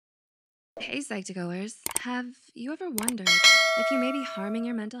Hey, Psych2Goers, have you ever wondered if you may be harming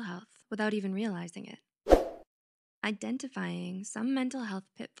your mental health without even realizing it? Identifying some mental health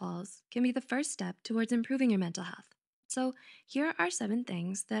pitfalls can be the first step towards improving your mental health. So, here are 7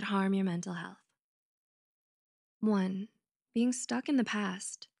 things that harm your mental health. 1. Being stuck in the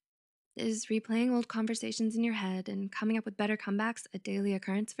past. Is replaying old conversations in your head and coming up with better comebacks a daily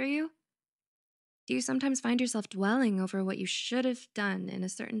occurrence for you? Do you sometimes find yourself dwelling over what you should have done in a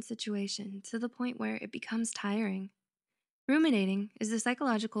certain situation to the point where it becomes tiring? Ruminating is the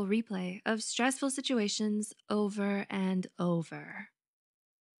psychological replay of stressful situations over and over.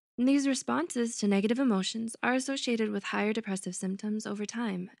 And these responses to negative emotions are associated with higher depressive symptoms over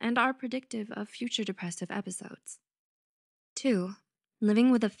time and are predictive of future depressive episodes. 2.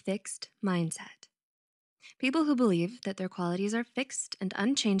 Living with a fixed mindset. People who believe that their qualities are fixed and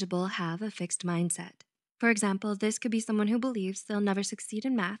unchangeable have a fixed mindset. For example, this could be someone who believes they'll never succeed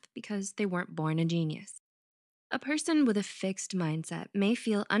in math because they weren't born a genius. A person with a fixed mindset may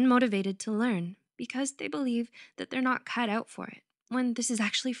feel unmotivated to learn because they believe that they're not cut out for it, when this is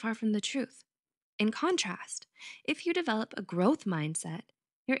actually far from the truth. In contrast, if you develop a growth mindset,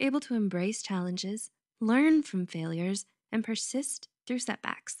 you're able to embrace challenges, learn from failures, and persist through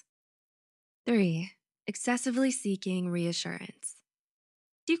setbacks. 3. Excessively seeking reassurance.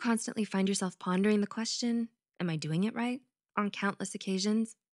 Do you constantly find yourself pondering the question, am I doing it right, on countless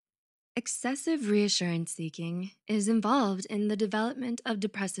occasions? Excessive reassurance seeking is involved in the development of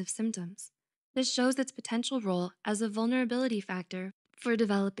depressive symptoms. This shows its potential role as a vulnerability factor for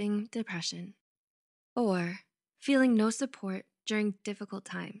developing depression. 4. Feeling no support during difficult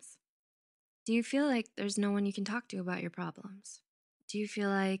times. Do you feel like there's no one you can talk to about your problems? Do you feel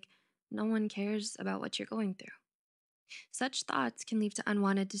like no one cares about what you're going through? Such thoughts can lead to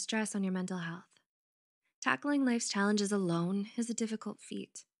unwanted distress on your mental health. Tackling life's challenges alone is a difficult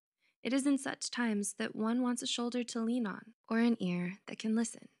feat. It is in such times that one wants a shoulder to lean on or an ear that can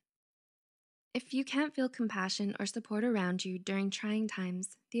listen. If you can't feel compassion or support around you during trying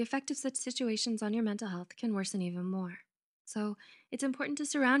times, the effect of such situations on your mental health can worsen even more. So, it's important to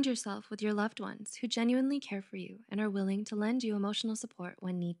surround yourself with your loved ones who genuinely care for you and are willing to lend you emotional support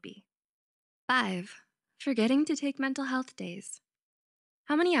when need be. 5. Forgetting to take mental health days.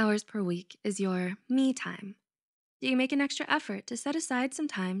 How many hours per week is your me time? Do you make an extra effort to set aside some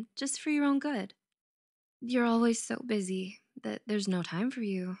time just for your own good? You're always so busy that there's no time for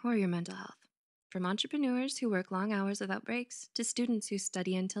you or your mental health. From entrepreneurs who work long hours without breaks to students who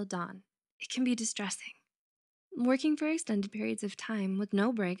study until dawn, it can be distressing. Working for extended periods of time with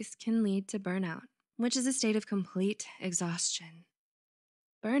no breaks can lead to burnout, which is a state of complete exhaustion.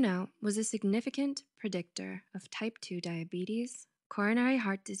 Burnout was a significant predictor of type 2 diabetes, coronary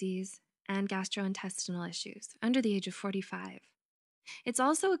heart disease, and gastrointestinal issues under the age of 45. It's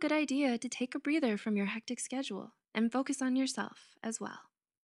also a good idea to take a breather from your hectic schedule and focus on yourself as well.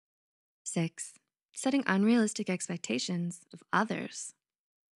 6. Setting unrealistic expectations of others.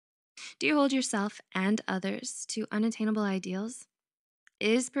 Do you hold yourself and others to unattainable ideals?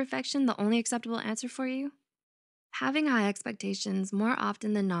 Is perfection the only acceptable answer for you? Having high expectations more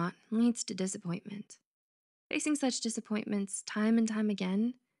often than not leads to disappointment. Facing such disappointments time and time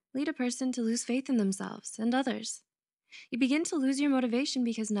again lead a person to lose faith in themselves and others. You begin to lose your motivation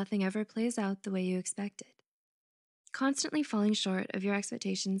because nothing ever plays out the way you expected. Constantly falling short of your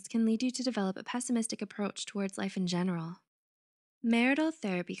expectations can lead you to develop a pessimistic approach towards life in general. Marital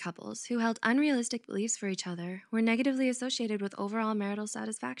therapy couples who held unrealistic beliefs for each other were negatively associated with overall marital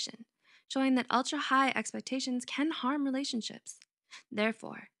satisfaction, showing that ultra-high expectations can harm relationships.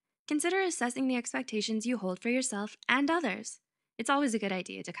 Therefore, consider assessing the expectations you hold for yourself and others. It's always a good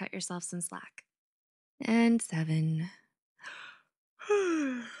idea to cut yourself some slack. And 7.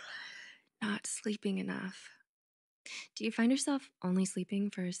 Not sleeping enough. Do you find yourself only sleeping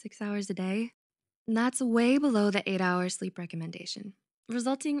for 6 hours a day? That's way below the 8-hour sleep recommendation,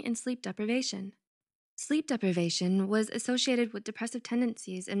 resulting in sleep deprivation. Sleep deprivation was associated with depressive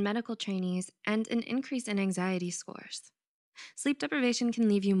tendencies in medical trainees and an increase in anxiety scores. Sleep deprivation can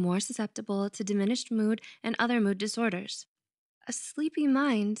leave you more susceptible to diminished mood and other mood disorders. A sleepy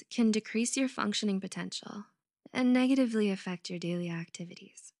mind can decrease your functioning potential and negatively affect your daily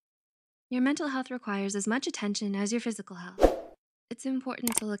activities. Your mental health requires as much attention as your physical health. It's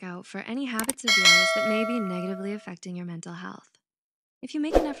important to look out for any habits of yours that may be negatively affecting your mental health. If you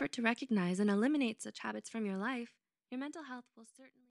make an effort to recognize and eliminate such habits from your life, your mental health will certainly